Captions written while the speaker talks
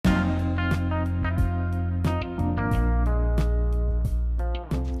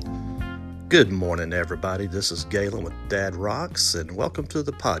Good morning, everybody. This is Galen with Dad Rocks, and welcome to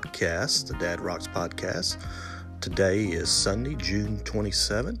the podcast, the Dad Rocks podcast. Today is Sunday, June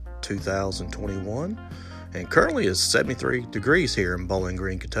 27, 2021, and currently it's 73 degrees here in Bowling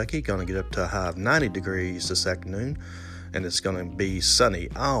Green, Kentucky. Going to get up to a high of 90 degrees this afternoon, and it's going to be sunny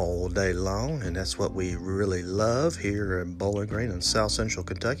all day long, and that's what we really love here in Bowling Green in South Central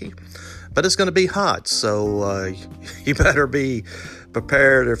Kentucky. But it's going to be hot, so you better be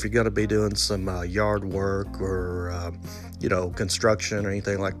prepared if you're going to be doing some yard work or, construction or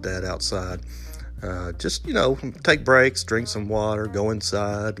anything like that outside. Just take breaks, drink some water, go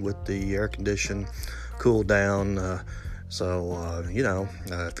inside with the air condition, cool down. If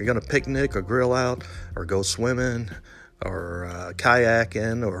you're going to picnic or grill out or go swimming or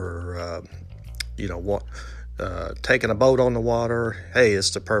kayaking or, taking a boat on the water, hey,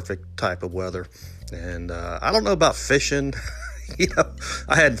 it's the perfect type of weather. And I don't know about fishing.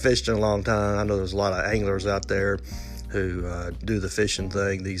 I hadn't fished in a long time. I know there's a lot of anglers out there who do the fishing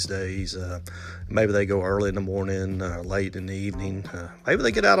thing these days. Maybe they go early in the morning, late in the evening. Maybe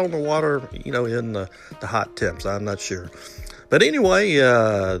they get out on the water, in the hot temps. I'm not sure. But anyway,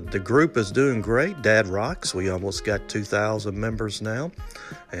 the group is doing great. Dad Rocks. We almost got 2,000 members now.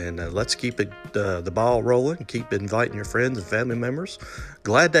 And let's keep the ball rolling. Keep inviting your friends and family members.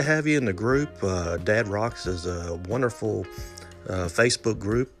 Glad to have you in the group. Dad Rocks is a wonderful Facebook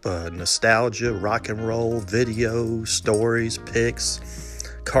group, nostalgia, rock and roll, video, stories, pics,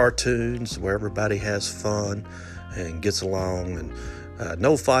 cartoons, where everybody has fun and gets along, and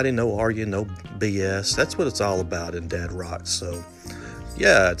no fighting, no arguing, no BS. That's what it's all about in Dad Rocks. So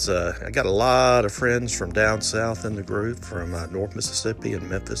yeah, I got a lot of friends from down south in the group, from North Mississippi and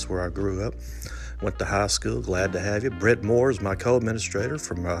Memphis, where I grew up, went to high school. Glad to have you. Britt Moore is my co-administrator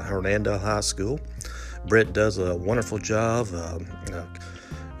from Hernando High School. Britt does a wonderful job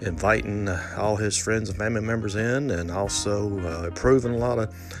inviting all his friends and family members in, and also approving a lot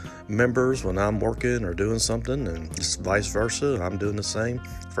of members when I'm working or doing something, and just vice versa. I'm doing the same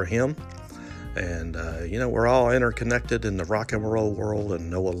for him. And, we're all interconnected in the rock and roll world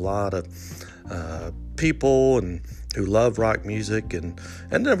and know a lot of people and who love rock music. And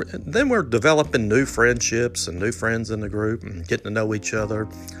then we're developing new friendships and new friends in the group and getting to know each other.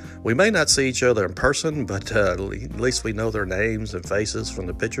 We may not see each other in person, but at least we know their names and faces from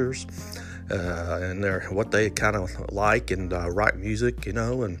the pictures, and what they kind of like in rock music,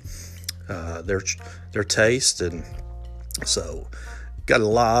 and their taste. And so got a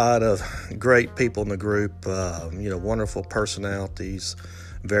lot of great people in the group, wonderful personalities,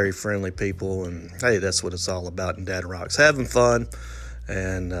 very friendly people. And hey, that's what it's all about in Dad Rocks, having fun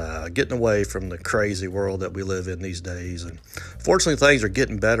and getting away from the crazy world that we live in these days. And fortunately, things are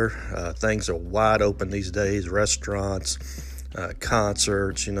getting better. Things are wide open these days. Restaurants,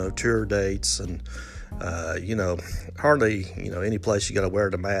 concerts, tour dates, and hardly any place you got to wear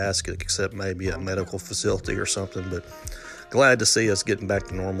the mask except maybe a medical facility or something. But glad to see us getting back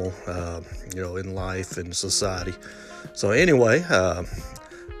to normal, in life and society. So anyway,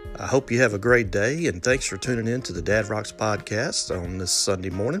 I hope you have a great day, and thanks for tuning in to the Dad Rocks podcast on this Sunday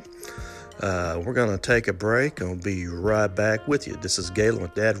morning. We're going to take a break, and we'll be right back with you. This is Galen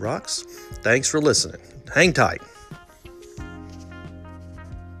with Dad Rocks. Thanks for listening. Hang tight.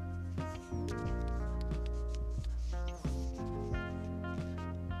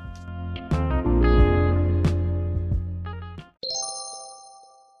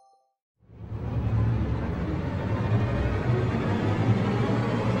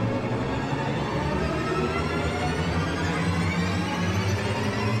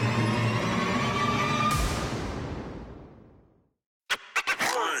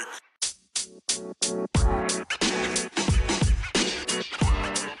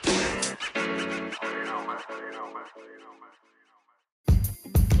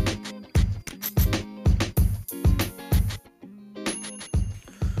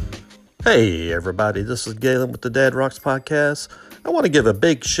 Hey everybody, this is Galen with the Dad Rocks podcast. I want to give a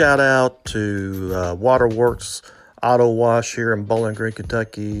big shout out to Waterworks Auto Wash here in Bowling Green,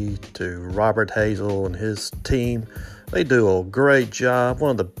 Kentucky, to Robert Hazel and his team. They do a great job.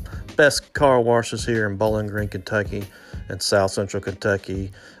 One of the best car washes here in Bowling Green, Kentucky and South Central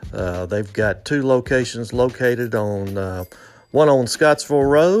Kentucky. They've got two locations located on one on Scottsville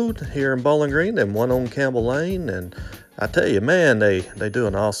Road here in Bowling Green and one on Campbell Lane. And I tell you, man, they do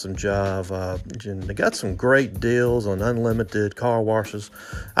an awesome job. And they got some great deals on unlimited car washes.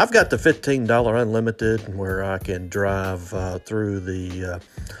 I've got the $15 unlimited where I can drive through the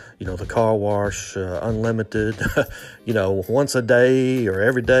car wash unlimited, once a day or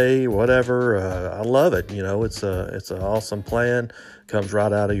every day, whatever. I love it. It's an awesome plan. Comes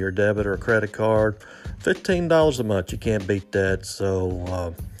right out of your debit or credit card. $15 a month. You can't beat that.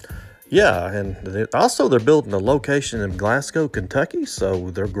 So, yeah, and they're building a location in Glasgow, Kentucky, so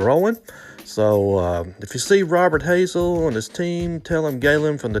they're growing. So if you see Robert Hazel and his team, tell him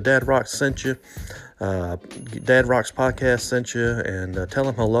Galen from the Dad Rocks sent you. Dad Rocks podcast sent you, and tell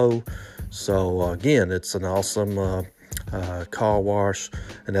him hello. So again, it's an awesome car wash,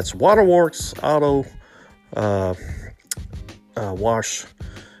 and that's Waterworks Auto Wash.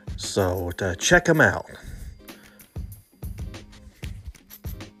 So check them out.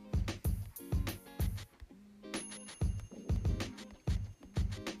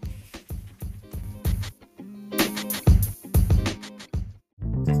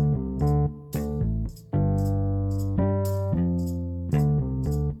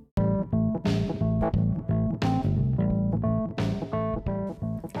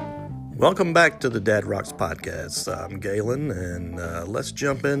 Welcome back to the Dad Rocks podcast. I'm Galen, and let's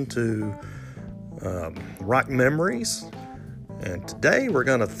jump into rock memories. And today we're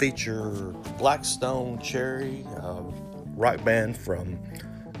going to feature Blackstone Cherry, rock band from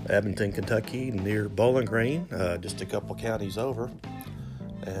Edmonton, Kentucky, near Bowling Green, just a couple counties over.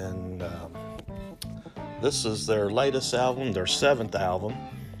 And this is their latest album, their 7th album,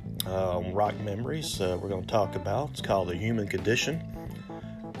 Rock Memories. We're going to talk about. It's called The Human Condition.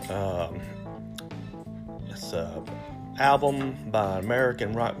 It's an album by an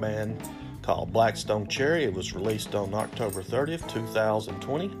American rock band called Blackstone Cherry. It was released on October 30th,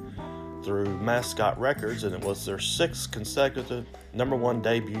 2020 through Mascot Records, and it was their 6th consecutive #1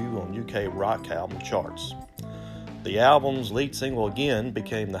 debut on UK rock album charts. The album's lead single again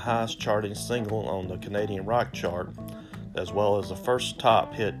became the highest charting single on the Canadian rock chart, as well as the first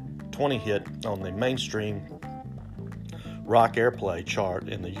top 20 hit on the mainstream rock airplay chart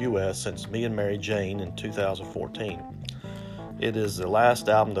in the U.S. since Me and Mary Jane in 2014. It is the last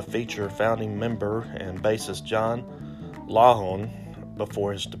album to feature founding member and bassist John Lawhon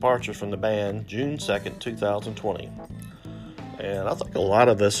before his departure from the band June 2nd, 2020. And I think a lot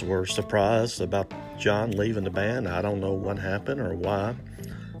of us were surprised about John leaving the band. I don't know what happened or why.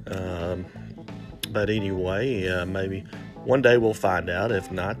 But anyway, maybe one day we'll find out.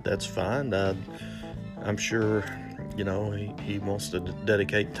 If not, that's fine. I'm sure he wants to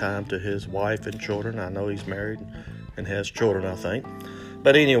dedicate time to his wife and children. I know he's married and has children, I think.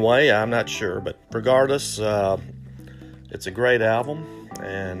 But anyway, I'm not sure. But regardless, it's a great album.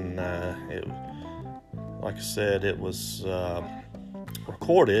 And like I said, it was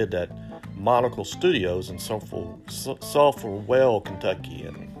recorded at Monocle Studios in Sulphur Well, Kentucky.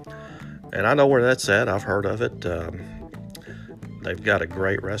 And I know where that's at. I've heard of it. They've got a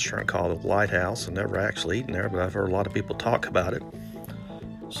great restaurant called the Lighthouse. I've never actually eaten there, but I've heard a lot of people talk about it.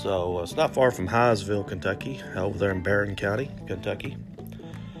 So it's not far from Hyattsville, Kentucky, over there in Barron County, Kentucky.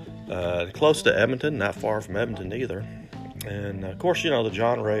 Close to Edmonton, not far from Edmonton either. And of course, the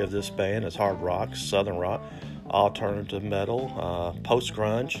genre of this band is hard rock, southern rock, alternative metal,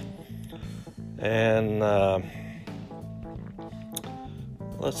 post-grunge. And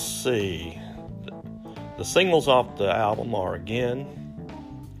let's see. The singles off the album are Again,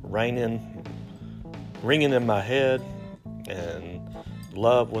 Ringing in My Head, and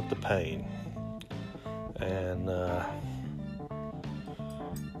Love with the Pain. And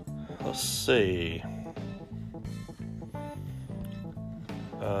let's see.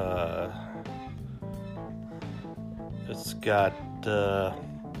 It's got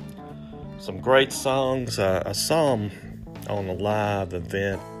some great songs. I saw them on a live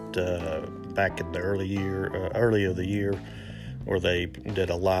event back in the early of the year, where they did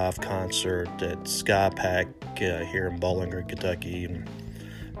a live concert at Skypack here in Bowling Green, Kentucky. And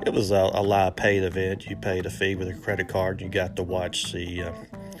it was a live paid event. You paid a fee with a credit card. You got to watch the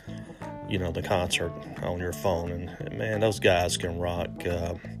concert on your phone. And man, those guys can rock.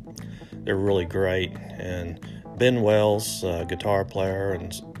 They're really great. And Ben Wells, guitar player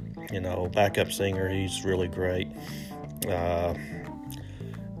and backup singer, he's really great.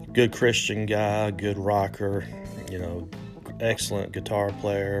 Good Christian guy, good rocker, excellent guitar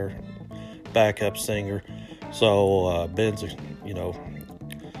player, backup singer. So Ben's a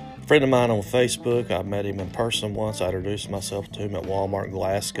friend of mine on Facebook. I met him in person once. I introduced myself to him at Walmart in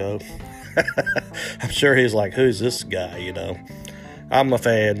Glasgow. I'm sure he's like, who's this guy, I'm a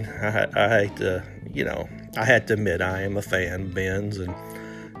fan. I hate to, I had to admit, I am a fan of Ben's, and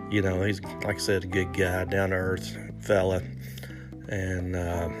he's, like I said, a good guy, down to earth fella. And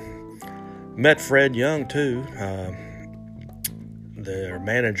met Fred Young too, their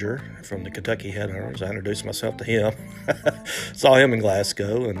manager from the Kentucky Headhunters. I introduced myself to him. Saw him in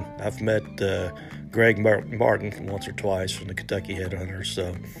Glasgow, and I've met Greg Martin once or twice from the Kentucky Headhunters.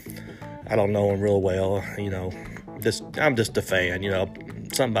 So I don't know him real well. I'm just a fan.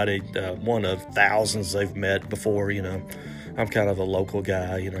 Somebody, one of thousands they've met before. I'm kind of a local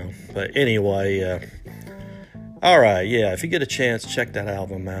guy. But anyway, all right, yeah. If you get a chance, check that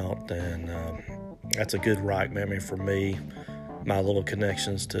album out, and that's a good rock memory for me. My little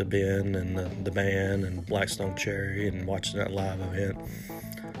connections to Ben and the band and Blackstone Cherry and watching that live event,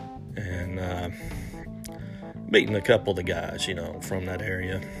 and meeting a couple of the guys, from that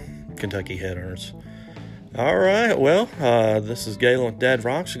area, Kentucky Headhunters. All right, well, this is Galen with Dad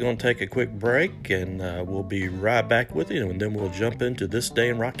Rocks. We're going to take a quick break, and we'll be right back with you, and then we'll jump into this day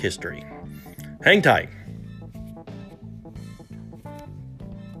in rock history. Hang tight.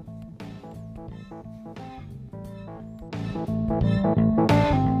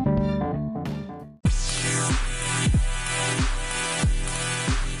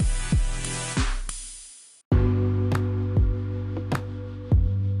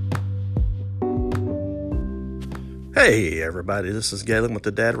 Hey everybody, this is Galen with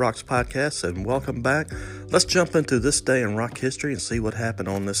the Dad Rocks podcast, and welcome back. Let's jump into this day in rock history and see what happened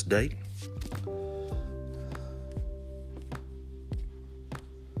on this date.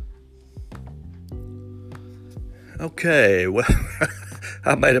 Okay, well,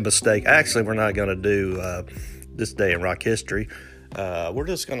 I made a mistake. Actually, we're not going to do this day in rock history. We're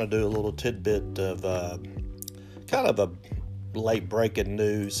just going to do a little tidbit of kind of a late breaking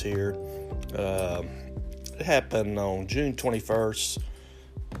news here. It happened on June 21st.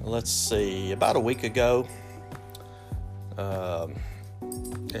 Let's see, about a week ago. And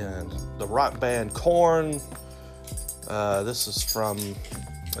the rock band Korn, this is from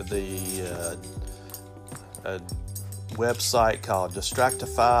the website called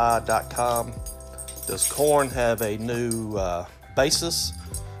Distractify.com. Does Korn have a new bassist?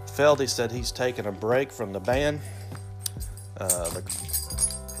 Feldy said he's taking a break from the band. The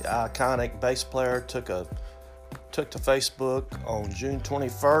iconic bass player took to Facebook on June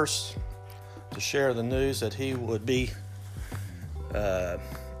 21st to share the news that he would be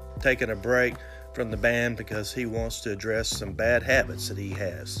taking a break from the band because he wants to address some bad habits that he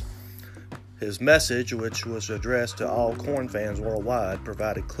has. His message, which was addressed to all Korn fans worldwide,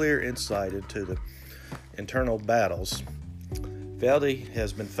 provided clear insight into the internal battles Feldy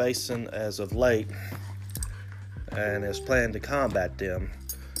has been facing as of late and is planning to combat them.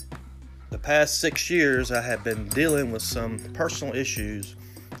 The past 6 years, I have been dealing with some personal issues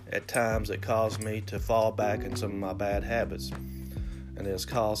at times that caused me to fall back in some of my bad habits, and it has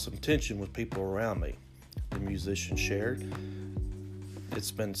caused some tension with people around me, the musician shared.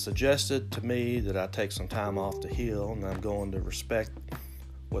 It's been suggested to me that I take some time off to heal, and I'm going to respect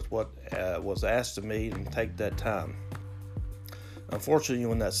with what was asked of me and take that time. Unfortunately, you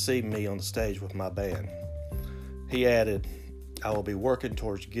will not see me on the stage with my band. He added, I will be working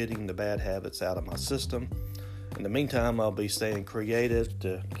towards getting the bad habits out of my system. In the meantime, I'll be staying creative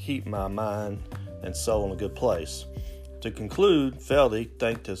to keep my mind and soul in a good place. To conclude, Feldy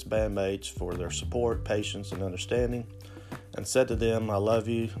thanked his bandmates for their support, patience, and understanding, and said to them, I love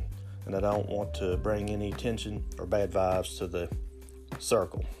you, and I don't want to bring any tension or bad vibes to the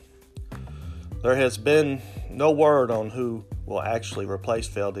circle. There has been no word on who will actually replace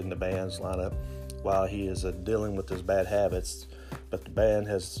Feldy in the band's lineup while he is dealing with his bad habits, but the band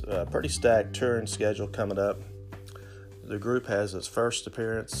has a pretty stacked touring schedule coming up. The group has its first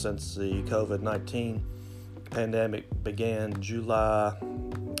appearance since the COVID-19 pandemic began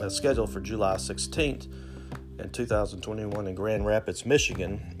scheduled for July 16th in 2021 in Grand Rapids,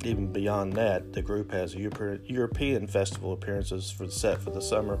 Michigan. Even beyond that, the group has European festival appearances for the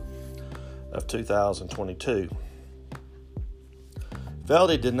summer of 2022.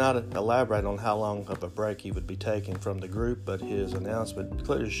 Feldy did not elaborate on how long of a break he would be taking from the group, but his announcement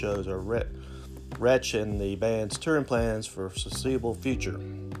clearly shows a retch in the band's touring plans for a foreseeable future.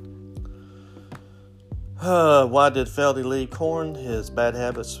 Why did Feldy leave Korn? His bad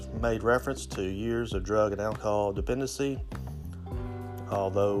habits made reference to years of drug and alcohol dependency.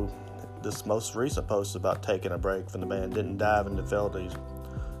 Although this most recent post about taking a break from the band didn't dive into Feldy's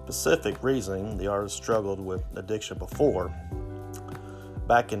specific reasoning, the artist struggled with addiction before.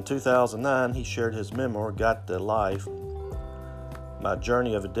 Back in 2009, he shared his memoir, Got the Life, My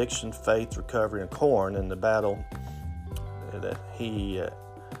Journey of Addiction, Faith, Recovery, and Korn, in the battle that he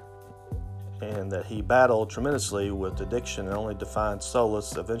and that he battled tremendously with addiction and only to find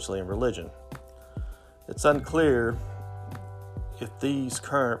solace eventually in religion. It's unclear if these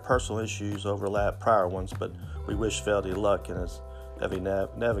current personal issues overlap prior ones, but we wish Feldy luck in as he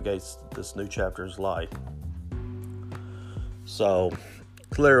navigates this new chapter of his life. So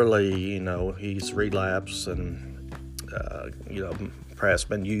clearly, he's relapsed and, perhaps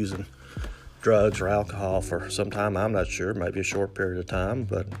been using drugs or alcohol for some time. I'm not sure, maybe a short period of time,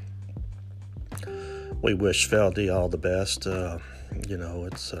 but we wish Feldy all the best.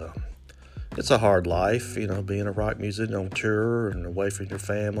 It's a hard life, being a rock musician on tour and away from your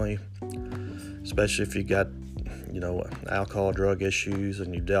family, especially if you got, alcohol, drug issues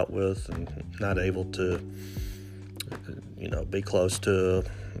and you dealt with and not able to, be close to,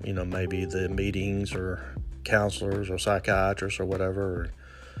 maybe the meetings or counselors or psychiatrists or whatever, or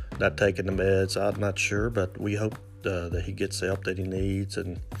not taking the meds. I'm not sure, but we hope that he gets the help that he needs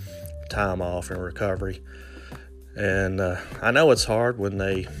and time off and recovery. And I know it's hard when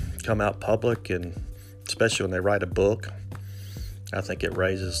they come out public, and especially when they write a book. I think it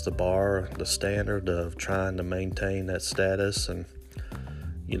raises the bar, the standard of trying to maintain that status, and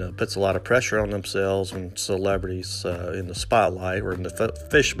puts a lot of pressure on themselves when celebrities in the spotlight or in the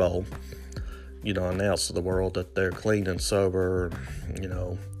fishbowl, announce to the world that they're clean and sober.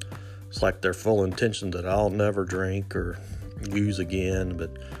 It's like their full intention that I'll never drink or use again,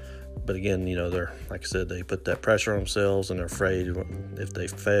 but again, they're, like I said, they put that pressure on themselves, and they're afraid if they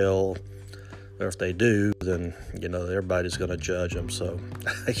fail or if they do, then, everybody's going to judge them. So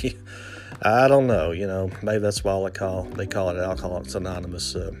I don't know, maybe that's why they call it Alcoholics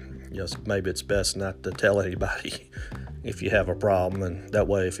Anonymous. Maybe it's best not to tell anybody if you have a problem, and that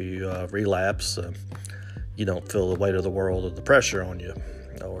way if you relapse, you don't feel the weight of the world or the pressure on you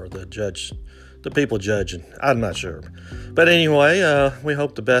or the people judging. I'm not sure. But anyway, we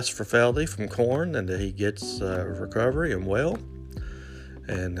hope the best for Feldy from Korn, and that he gets recovery and well.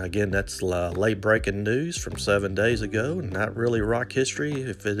 And again, that's late breaking news from 7 days ago. Not really rock history.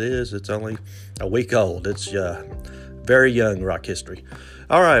 If it is, it's only a week old. It's very young rock history.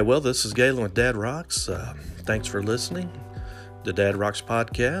 All right, well, this is Galen with Dad Rocks. Thanks for listening to Dad Rocks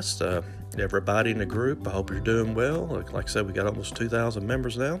podcast. Everybody in the group, I hope you're doing well. Like I said, we got almost 2,000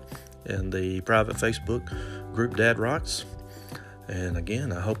 members now in the private Facebook group Dad Rocks. And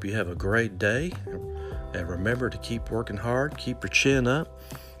again, I hope you have a great day. And remember to keep working hard, keep your chin up,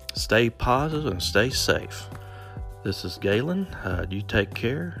 stay positive, and stay safe. This is Galen. You take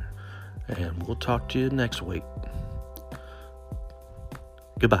care, and we'll talk to you next week.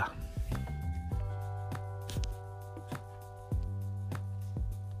 Goodbye.